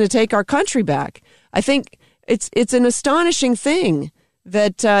position to take our country back. I think it's an astonishing thing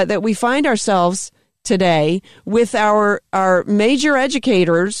that we find ourselves today with our major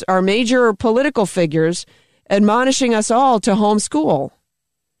educators, our major political figures, admonishing us all to homeschool.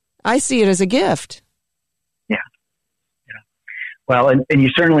 I see it as a gift. Yeah. Well, and you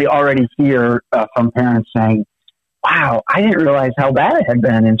certainly already hear from parents saying, wow, I didn't realize how bad it had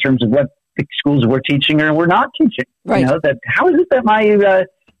been in terms of what the schools were teaching or were not teaching. Right. That how is it that my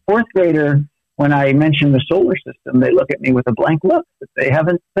fourth grader, when I mention the solar system, they look at me with a blank look that they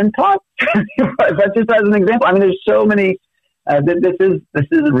haven't been taught. But just as an example, I mean, there's so many, this is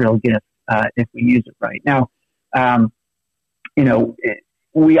a real gift if we use it right. Now,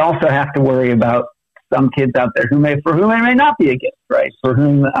 we also have to worry about some kids out there for whom it may not be a gift, right? For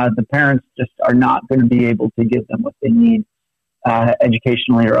whom the parents just are not going to be able to give them what they need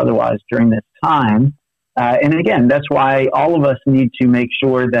educationally or otherwise during this time. And again, that's why all of us need to make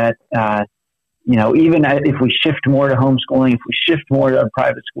sure that, even if we shift more to homeschooling, if we shift more to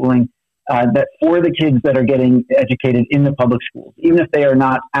private schooling, that for the kids that are getting educated in the public schools, even if they are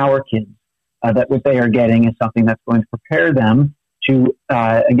not our kids, that what they are getting is something that's going to prepare them to,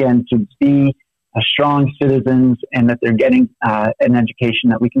 to be strong citizens, and that they're getting an education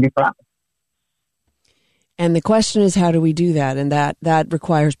that we can be proud of. And the question is, how do we do that? And that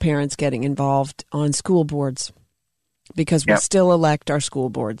requires parents getting involved on school boards, because we still elect our school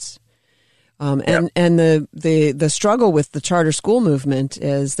boards. And the struggle with the charter school movement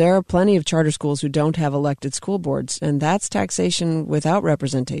is there are plenty of charter schools who don't have elected school boards, and that's taxation without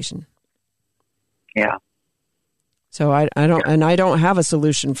representation. Yeah. So I don't have a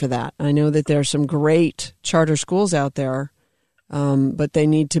solution for that. I know that there are some great charter schools out there, but they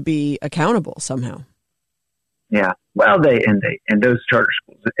need to be accountable somehow. Yeah. Well, and those charter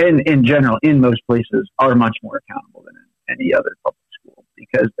schools, in general, in most places, are much more accountable than any other public school,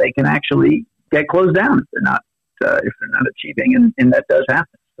 because they can actually get closed down if they're not achieving, and that does happen.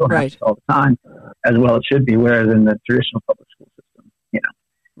 Still happens all the time, as well it should be. Whereas in the traditional public school system,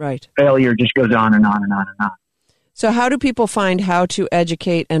 right, failure just goes on and on and on and on. So, how do people find how to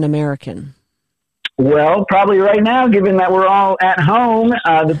educate an American? Well, probably right now, given that we're all at home,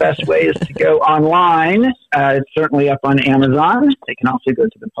 the best way is to go online. It's certainly up on Amazon. They can also go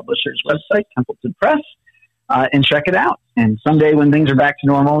to the publisher's website, Templeton Press. and check it out. And someday when things are back to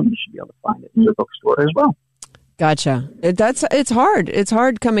normal, you should be able to find it in your bookstore as well. Gotcha. It's hard. It's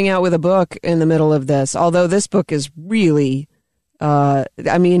hard coming out with a book in the middle of this. Although this book is really,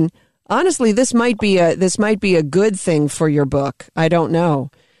 honestly, this might be a good thing for your book. I don't know,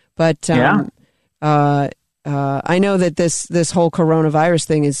 but I know that this whole coronavirus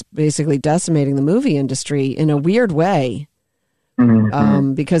thing is basically decimating the movie industry in a weird way,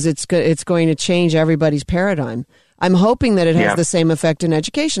 because it's going to change everybody's paradigm. I'm hoping that it has the same effect in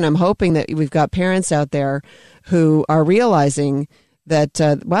education. I'm hoping that we've got parents out there who are realizing that,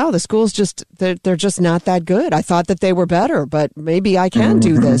 the schools they're just not that good. I thought that they were better, but maybe I can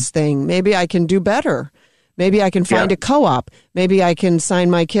do this thing. Maybe I can do better. Maybe I can find a co-op. Maybe I can sign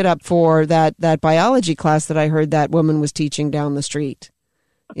my kid up for that biology class that I heard that woman was teaching down the street.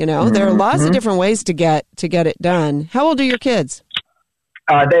 You know, there are lots of different ways to get it done. How old are your kids?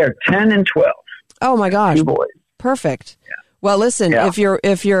 They are 10 and 12. Oh my gosh. 2 boys. Perfect. Yeah. Well, listen,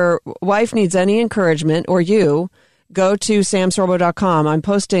 if your wife needs any encouragement, or you, go to samsorbo.com. I'm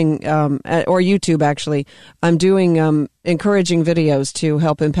posting, or YouTube actually, I'm doing encouraging videos to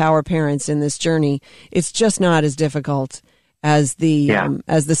help empower parents in this journey. It's just not as difficult as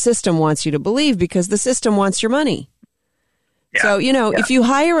the system wants you to believe, because the system wants your money. Yeah. So, if you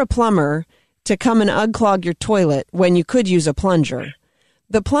hire a plumber to come and unclog your toilet when you could use a plunger,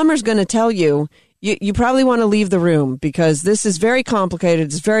 the plumber's going to tell you, you probably want to leave the room because this is very complicated.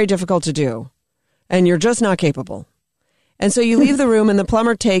 It's very difficult to do, and you're just not capable. And so you leave the room, and the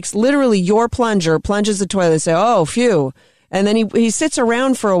plumber takes literally your plunger, plunges the toilet, and say, "Oh, phew." And then he sits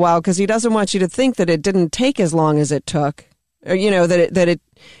around for a while because he doesn't want you to think that it didn't take as long as it took, or, he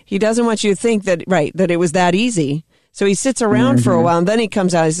doesn't want you to think that it was that easy. So he sits around for a while, and then he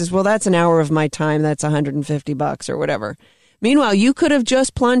comes out and says, "Well, that's an hour of my time. That's $150 or whatever." Meanwhile, you could have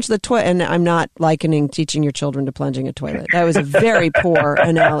just plunged the toilet. And I'm not likening teaching your children to plunging a toilet. That was a very poor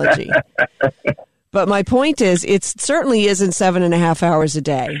analogy. But my point is, it certainly isn't 7.5 hours a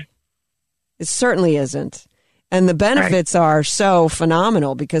day. It certainly isn't. And the benefits are so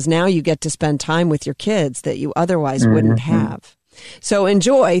phenomenal, because now you get to spend time with your kids that you otherwise wouldn't have. So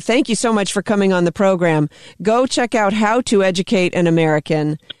enjoy. Thank you so much for coming on the program. Go check out How to Educate an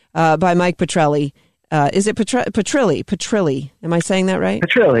American by Mike Petrilli. Is it Petrilli? Petrilli. Am I saying that right?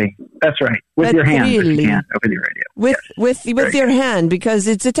 Petrilli. That's right. With your hand. With your hand over the radio. With your hand, because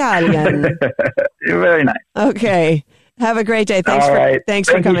it's Italian. Very nice. Okay. Have a great day. Thanks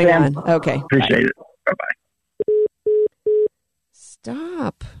for coming on. Okay. Appreciate it. Bye-bye.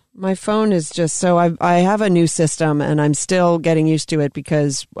 Stop. My phone is just so I have a new system, and I'm still getting used to it,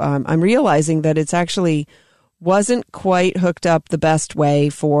 because I'm realizing that it's actually wasn't quite hooked up the best way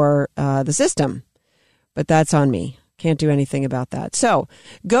for the system. But that's on me. Can't do anything about that. So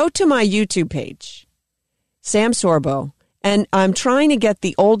go to my YouTube page, Sam Sorbo, and I'm trying to get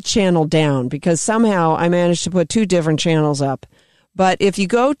the old channel down, because somehow I managed to put 2 different channels up. But if you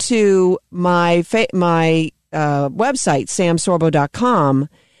go to my website, samsorbo.com,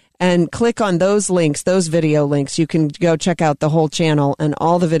 and click on those links, those video links, you can go check out the whole channel and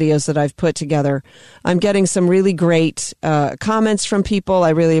all the videos that I've put together. I'm getting some really great comments from people.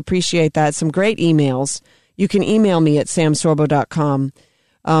 I really appreciate that. Some great emails. You can email me at samsorbo.com.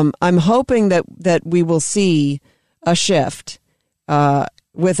 I'm hoping that we will see a shift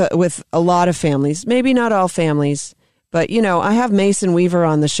with a lot of families. Maybe not all families, but, I have Mason Weaver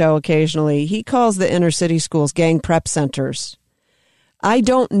on the show occasionally. He calls the inner city schools gang prep centers. I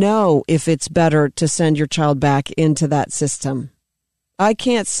don't know if it's better to send your child back into that system. I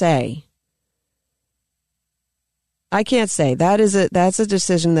can't say. That's a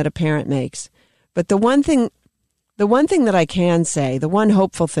decision that a parent makes. But the one thing that I can say, the one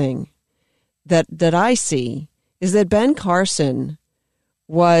hopeful thing that I see, is that Ben Carson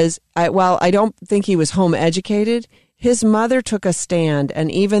while I don't think he was home educated, his mother took a stand,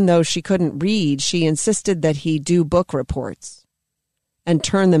 and even though she couldn't read, she insisted that he do book reports and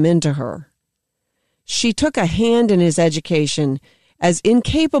turn them into her. She took a hand in his education. As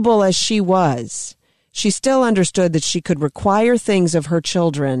incapable as she was, she still understood that she could require things of her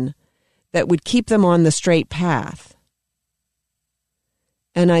children that would keep them on the straight path.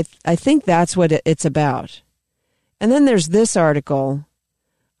 And I think that's what it's about. And then there's this article.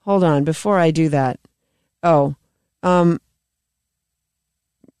 Hold on, before I do that. Let's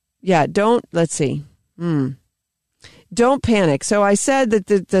see. Don't panic. So I said that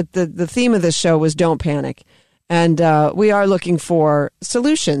the theme of this show was don't panic. And we are looking for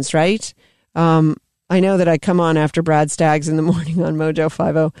solutions, right? I know that I come on after Brad Staggs in the morning on Mojo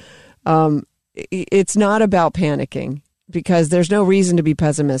 50. It's not about panicking, because there's no reason to be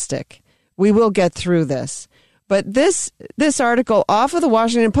pessimistic. We will get through this. But this article off of the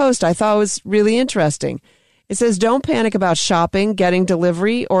Washington Post I thought was really interesting. It says, don't panic about shopping, getting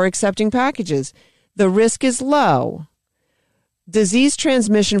delivery, or accepting packages. The risk is low. Disease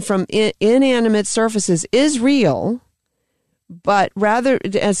transmission from inanimate surfaces is real, but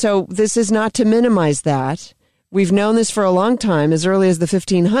so this is not to minimize that. We've known this for a long time, as early as the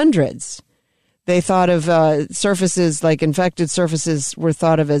 1500s. They thought of surfaces, like infected surfaces, were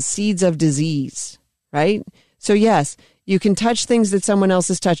thought of as seeds of disease, right? So yes, you can touch things that someone else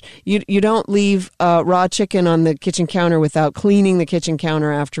has touched. You don't leave raw chicken on the kitchen counter without cleaning the kitchen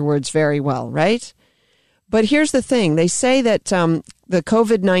counter afterwards very well, right? But here's the thing. They say that the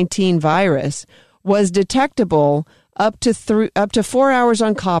COVID-19 virus was detectable up to 4 hours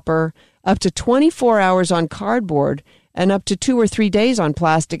on copper, up to 24 hours on cardboard, and up to 2 or 3 days on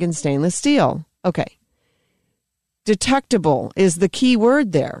plastic and stainless steel. Okay. Detectable is the key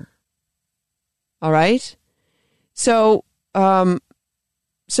word there. All right? So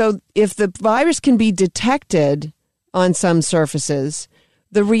if the virus can be detected on some surfaces,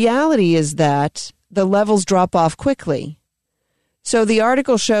 the reality is that the levels drop off quickly. So the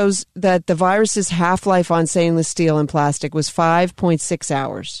article shows that the virus's half-life on stainless steel and plastic was 5.6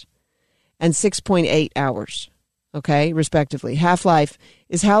 hours and 6.8 hours, okay, respectively. Half-life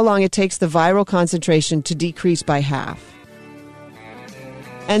is how long it takes the viral concentration to decrease by half.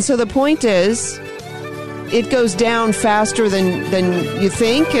 And so the point is, it goes down faster than you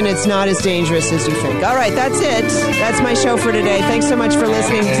think, and it's not as dangerous as you think. All right, that's it. That's my show for today. Thanks so much for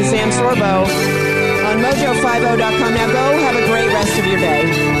listening to Sam Sorbo on Mojo50.com. Now go have a great rest of your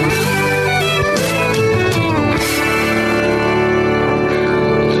day.